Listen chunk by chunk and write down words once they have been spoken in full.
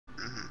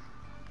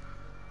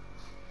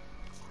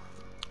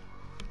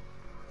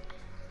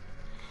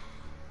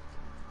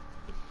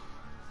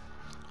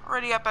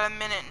Already up at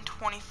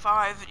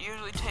 1:25. It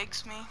usually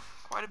takes me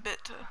quite a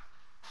bit to.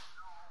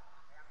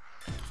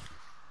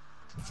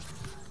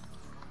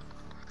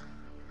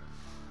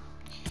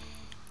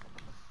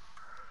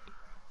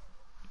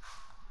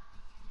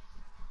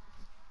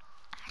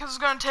 Because it's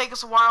going to take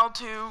us a while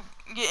to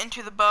get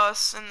into the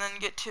bus and then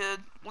get to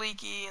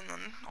Leaky and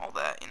then all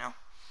that, you know.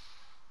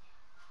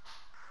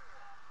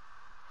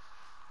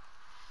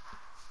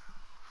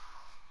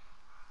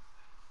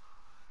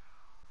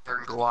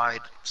 Turn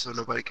glide so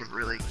nobody can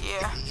really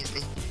hit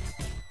me.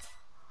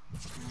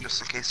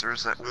 Just in case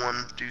there's that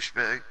one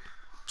douchebag.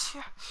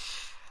 Yeah.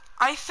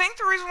 I think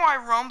the reason why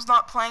Rome's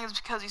not playing is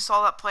because he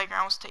saw that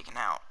playground was taken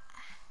out.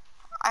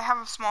 I have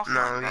a small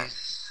feeling No,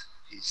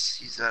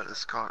 he's at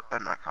his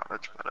not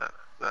cottage, but at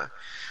the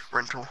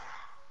rental.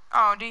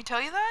 Oh, did he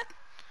tell you that?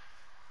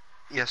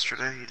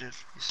 Yesterday he did.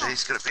 He said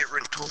he's gonna be at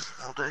rental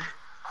all day.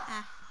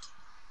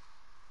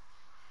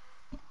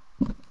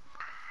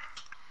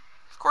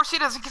 Of course he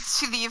doesn't get to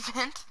see the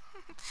event.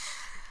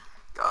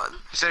 God.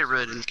 He said he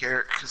really didn't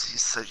care because he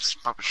said he's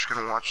probably just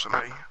gonna watch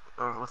somebody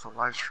with a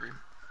live stream.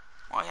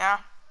 Well, yeah.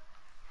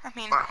 I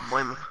mean, I don't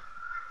blame him.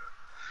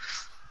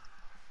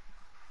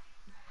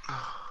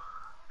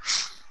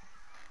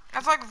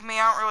 that's like with me.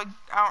 I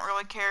don't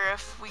really care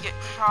if we get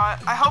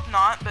shot. I hope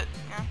not, but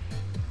yeah.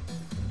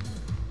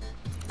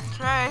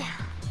 Okay.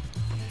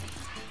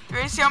 You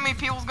ready to see how many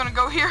people's gonna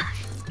go here?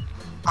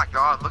 Oh my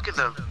God! Look at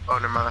the. Oh,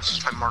 never mind. That's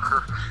just my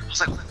marker. I was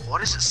like,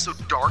 what is it so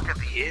dark at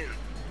the end?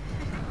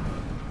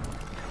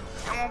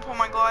 I won't pull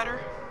my glider.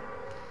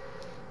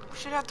 We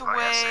should have to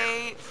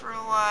wait for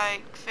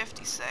like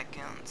 50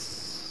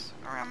 seconds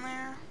around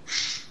there.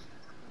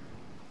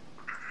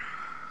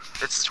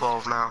 It's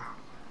 12 now.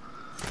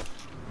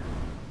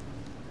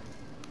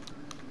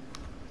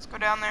 Let's go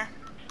down there.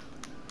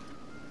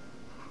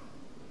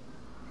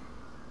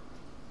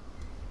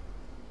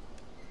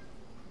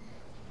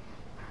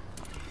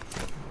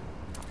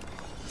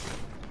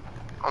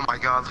 Oh my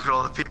God! Look at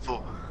all the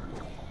people.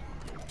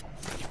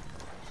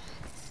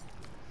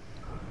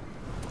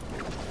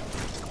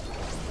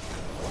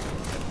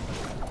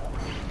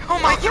 Oh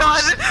my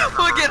God!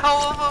 Look at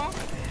all of them.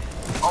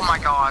 Oh my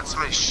God!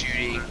 Somebody's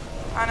shooting.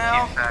 I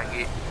know. You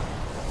faggot.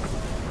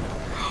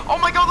 Oh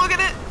my God! Look at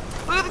it!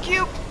 Look at the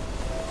cube.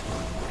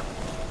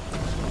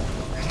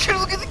 Dude,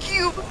 look at the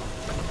cube.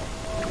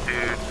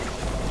 Dude.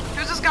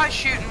 Who's this guy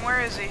shooting? Where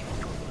is he?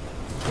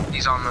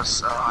 He's on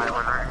this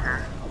island right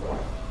here.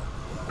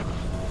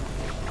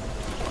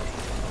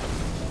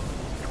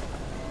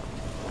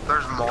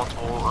 There's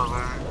multiple of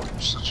them.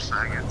 Such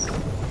faggots.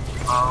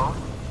 Oh.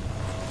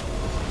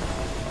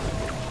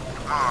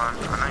 Come on. I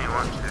know you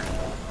want to.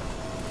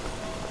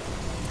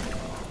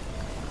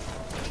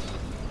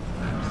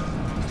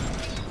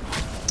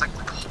 It's like,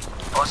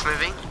 oh, it's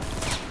moving?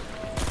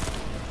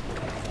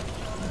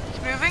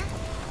 It's moving?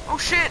 Oh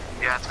shit!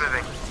 Yeah, it's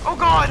moving. Oh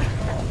God!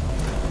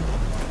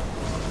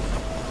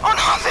 Oh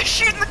no, they're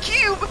shooting the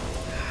cube!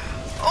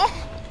 Oh!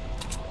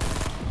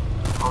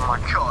 Oh my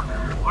God,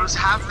 what is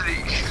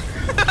happening?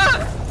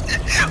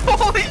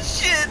 Holy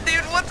shit,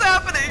 dude, what's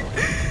happening?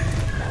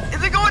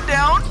 Is it going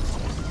down?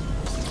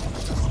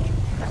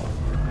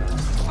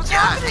 What's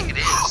happening? I think it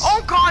is.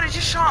 Oh God, it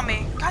just shot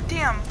me. God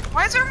damn.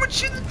 Why is everyone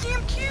shooting the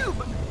damn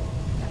cube?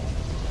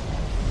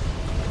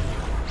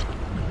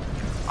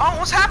 Oh,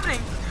 what's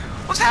happening?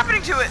 What's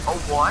happening to it? Oh,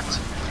 what?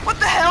 What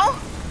the hell?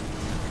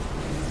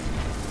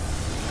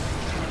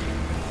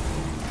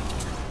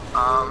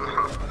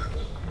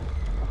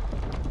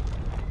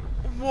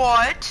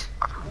 What?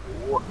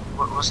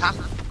 What's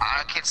happening?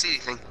 I can't see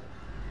anything.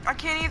 I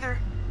can't either.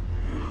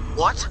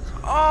 What?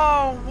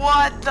 Oh,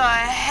 what the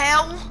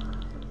hell?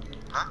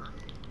 Huh?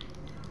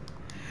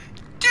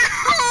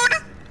 Dude!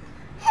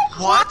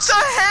 What? The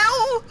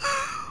hell?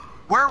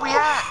 Where are we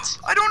at?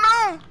 I don't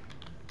know.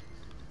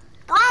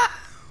 Bruh.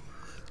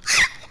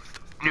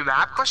 New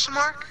map, question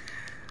mark?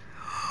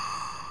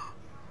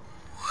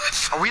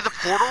 What? Are we the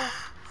portal? Oh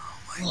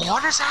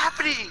What is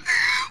happening?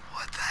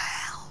 What the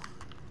hell?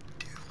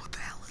 Dude, what the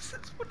hell is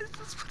this? What is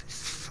this? What is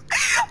this?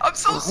 I'm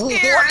so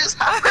scared. What is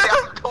happening?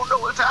 I don't know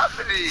what's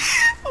happening.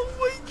 Oh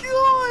my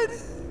God.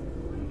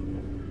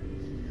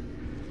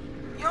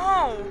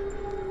 Yo.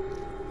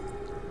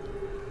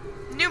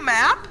 New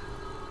map?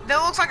 That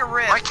looks like a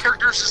rift. My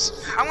character's just...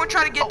 I'm gonna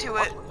try to get to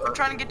it. I'm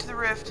trying to get to the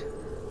rift.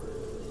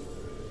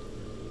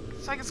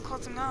 It's like it's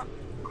closing up.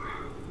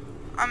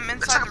 I'm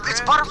inside the rift.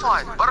 It's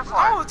butterfly.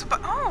 Butterfly. Oh, it's a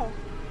oh.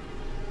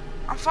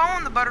 I'm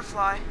following the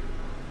butterfly.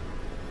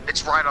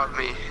 It's right on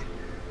me.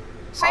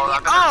 Same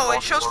here. Oh,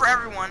 it shows for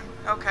everyone.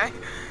 Okay.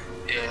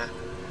 Yeah.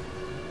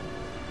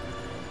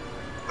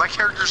 My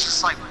character's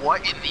just like,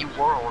 what in the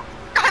world?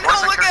 I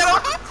know, look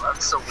at him.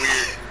 That's so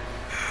weird.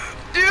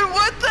 Dude,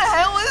 what the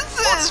hell is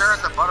this? What's there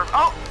at the butterfly?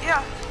 Oh,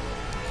 yeah.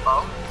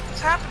 Oh?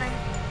 What's happening?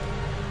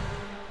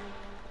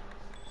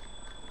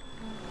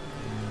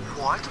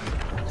 What?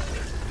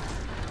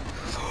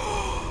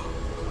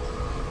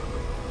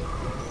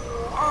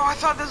 Oh, I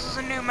thought this was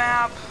a new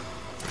map.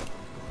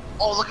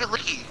 Oh, look at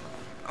Licky.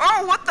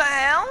 Oh, what the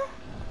hell?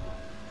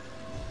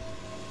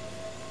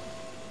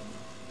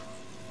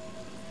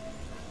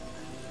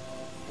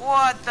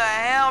 What the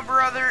hell,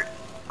 brother?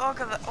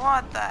 Look at the.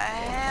 What the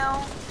hell?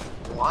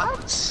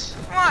 What?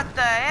 What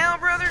the hell,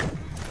 brother?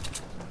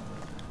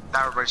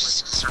 Now everybody's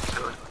just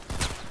circulating.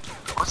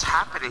 What's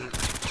happening?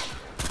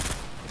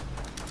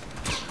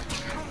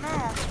 I don't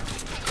know.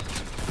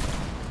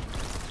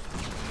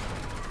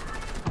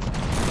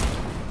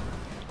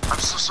 I'm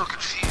so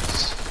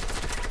confused.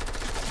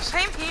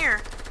 Same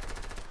here.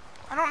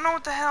 I don't know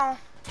what the hell.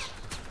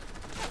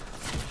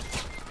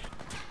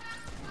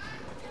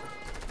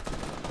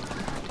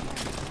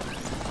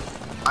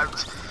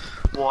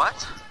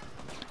 What?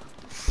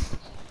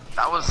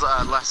 That was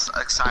less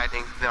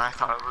exciting than I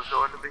thought it was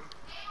going to be.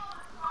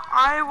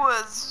 I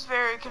was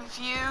very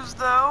confused,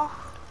 though.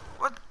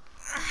 What?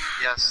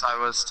 Yes, I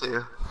was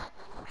too.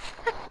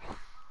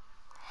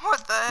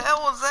 What the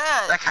hell was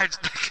that?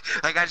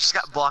 That guy just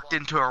got blocked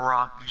into a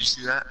rock. Did you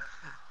see that?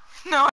 No.